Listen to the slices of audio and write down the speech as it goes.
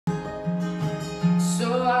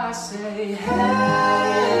I say,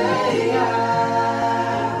 hey,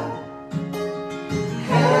 yeah.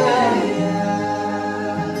 Hey, yeah.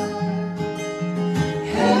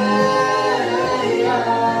 Hey, yeah.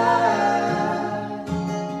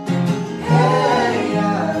 Hey,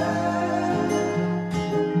 yeah.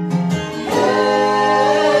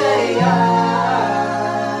 Hey, yeah.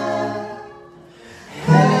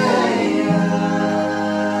 Hey, yeah.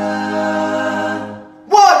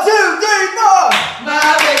 1, 2, 3, 4.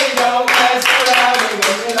 My baby don't mess around with me.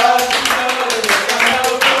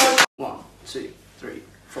 1, 2, 3,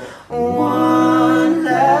 4. One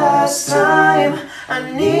last time,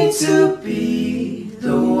 I need to be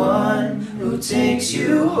the one who takes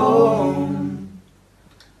you home.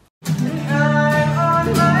 And I'm on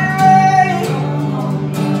my way,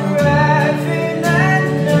 driving at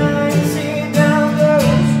 90 down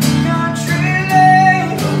those country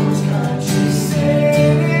lanes,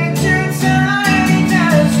 singing to tiny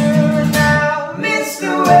desert. Now miss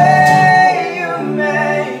the way you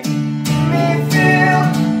make me feel.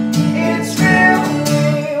 It's real. We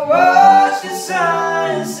watch the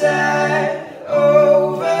sunset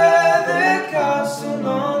over the castle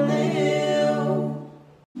on the hill.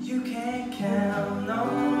 You can count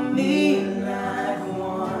on me like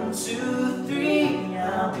 1, 2, 3,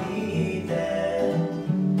 I'll be there.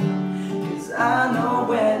 'Cause I know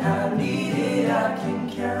when I need it, I can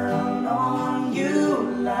count on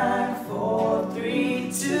you like 4,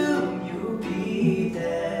 3, 2, you'll be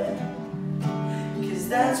there. 'Cause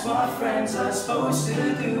that's what friends are supposed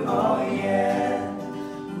to do, oh yeah.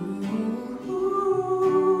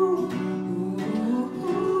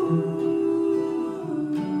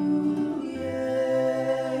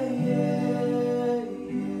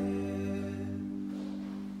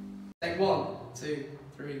 Take 1, 2,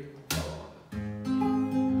 3, 4.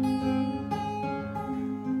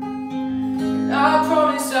 I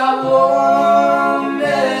promise I won't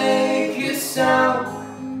make a sound,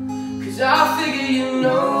 'cause I figure you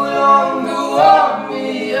no longer want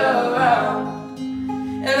me around.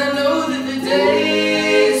 And I know that the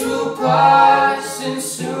days will pass and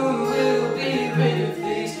soon we'll be rid of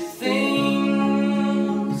these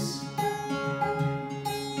things.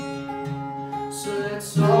 So let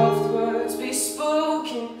soft words be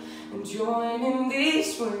spoken and join in these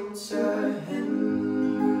winter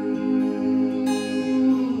hymns.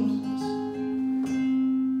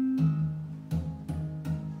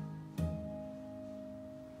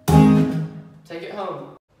 Take it home.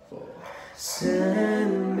 4.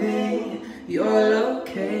 Send me your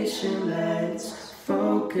location, let's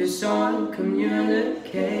focus on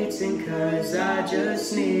communicating, 'cause I just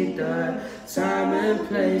need the time and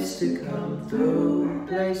place to come through,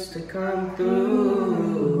 place to come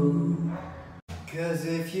through. 'Cause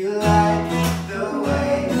if you like the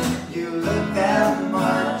way you look that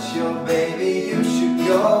much, your baby, you should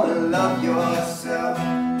go and love yourself.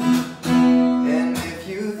 And if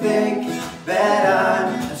you think that I'm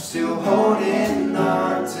still holding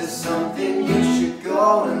on to something, you should go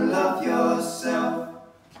and love yourself.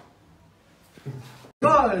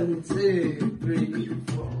 1, 2, 3,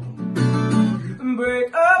 4. Break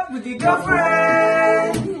up with your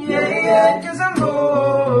girlfriend, yeah, yeah, 'cause I'm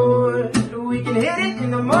bored. We can hit it in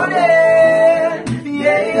the morning,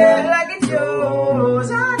 yeah, yeah, like it's yours.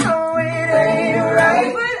 I know it ain't right,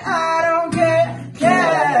 but I don't care.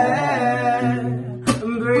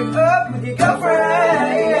 Break up with your girlfriend,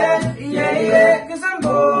 yeah, yeah, yeah, 'cause I'm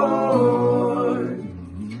bored.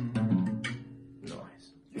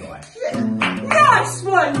 Nice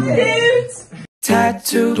one, dude!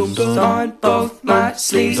 Tattoos on both my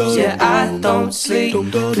sleeves, yeah, I don't sleep.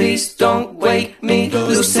 Please don't wake me,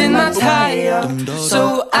 loosen my tie up so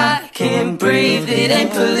I can breathe. It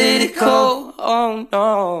ain't political, oh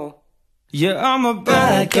no. Yeah, I'm a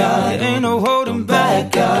bad guy, ain't no holding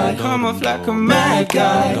back guy. Come off like a mad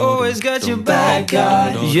guy, always got your back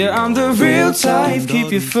guy. Yeah, I'm the real type, keep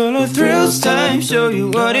you full of thrills type. Show you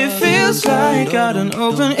what it feels like, got an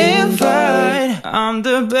open invite. I'm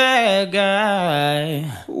the bad guy.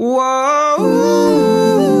 Whoa.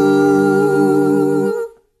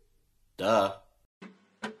 Duh.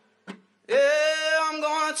 Yeah, I'm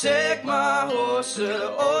gonna take my horse to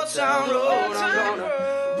the old town road. I'm gonna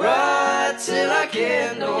ride till I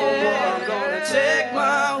can't no more. I'm gonna take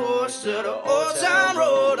my horse to the old town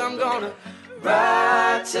road. I'm gonna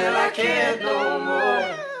ride till I can't no more.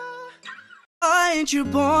 I ain't your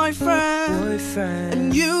boyfriend,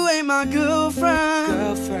 and you ain't my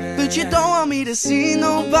girlfriend. But you don't want me to see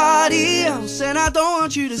nobody else, and I don't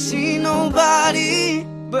want you to see nobody.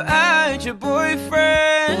 But I ain't your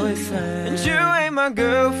boyfriend, and you ain't my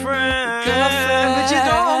girlfriend. But you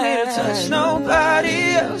don't want me to touch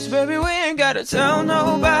nobody else. Baby, we ain't gotta tell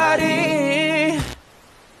nobody.